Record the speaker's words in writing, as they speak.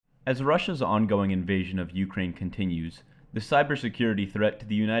As Russia's ongoing invasion of Ukraine continues, the cybersecurity threat to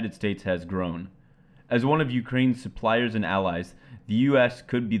the United States has grown. As one of Ukraine's suppliers and allies, the U.S.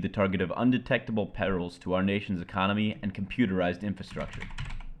 could be the target of undetectable perils to our nation's economy and computerized infrastructure.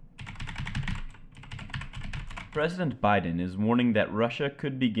 President Biden is warning that Russia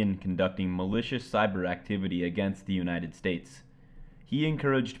could begin conducting malicious cyber activity against the United States. He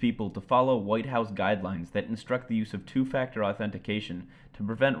encouraged people to follow White House guidelines that instruct the use of two-factor authentication to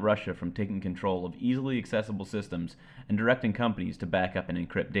prevent Russia from taking control of easily accessible systems and directing companies to back up and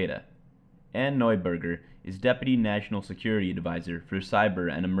encrypt data. Anne Neuberger is Deputy National Security Advisor for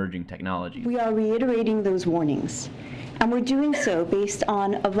Cyber and Emerging Technologies. We are reiterating those warnings, and we're doing so based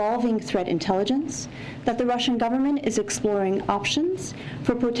on evolving threat intelligence that the Russian government is exploring options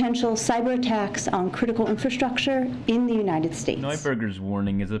for potential cyber attacks on critical infrastructure in the United States. Neuberger's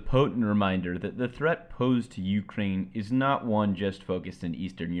warning is a potent reminder that the threat posed to Ukraine is not one just focused in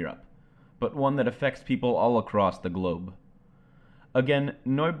Eastern Europe, but one that affects people all across the globe. Again,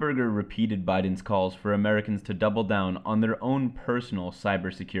 Neuberger repeated Biden's calls for Americans to double down on their own personal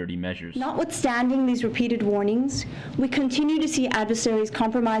cybersecurity measures. Notwithstanding these repeated warnings, we continue to see adversaries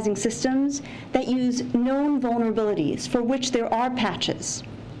compromising systems that use known vulnerabilities for which there are patches.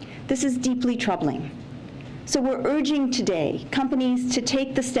 This is deeply troubling. So we're urging today companies to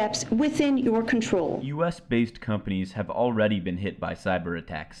take the steps within your control. US-based companies have already been hit by cyber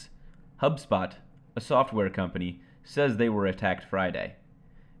attacks. HubSpot, a software company, says they were attacked Friday.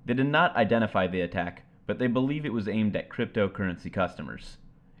 They did not identify the attack, but they believe it was aimed at cryptocurrency customers.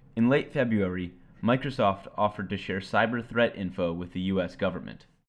 In late February, Microsoft offered to share cyber threat info with the US government.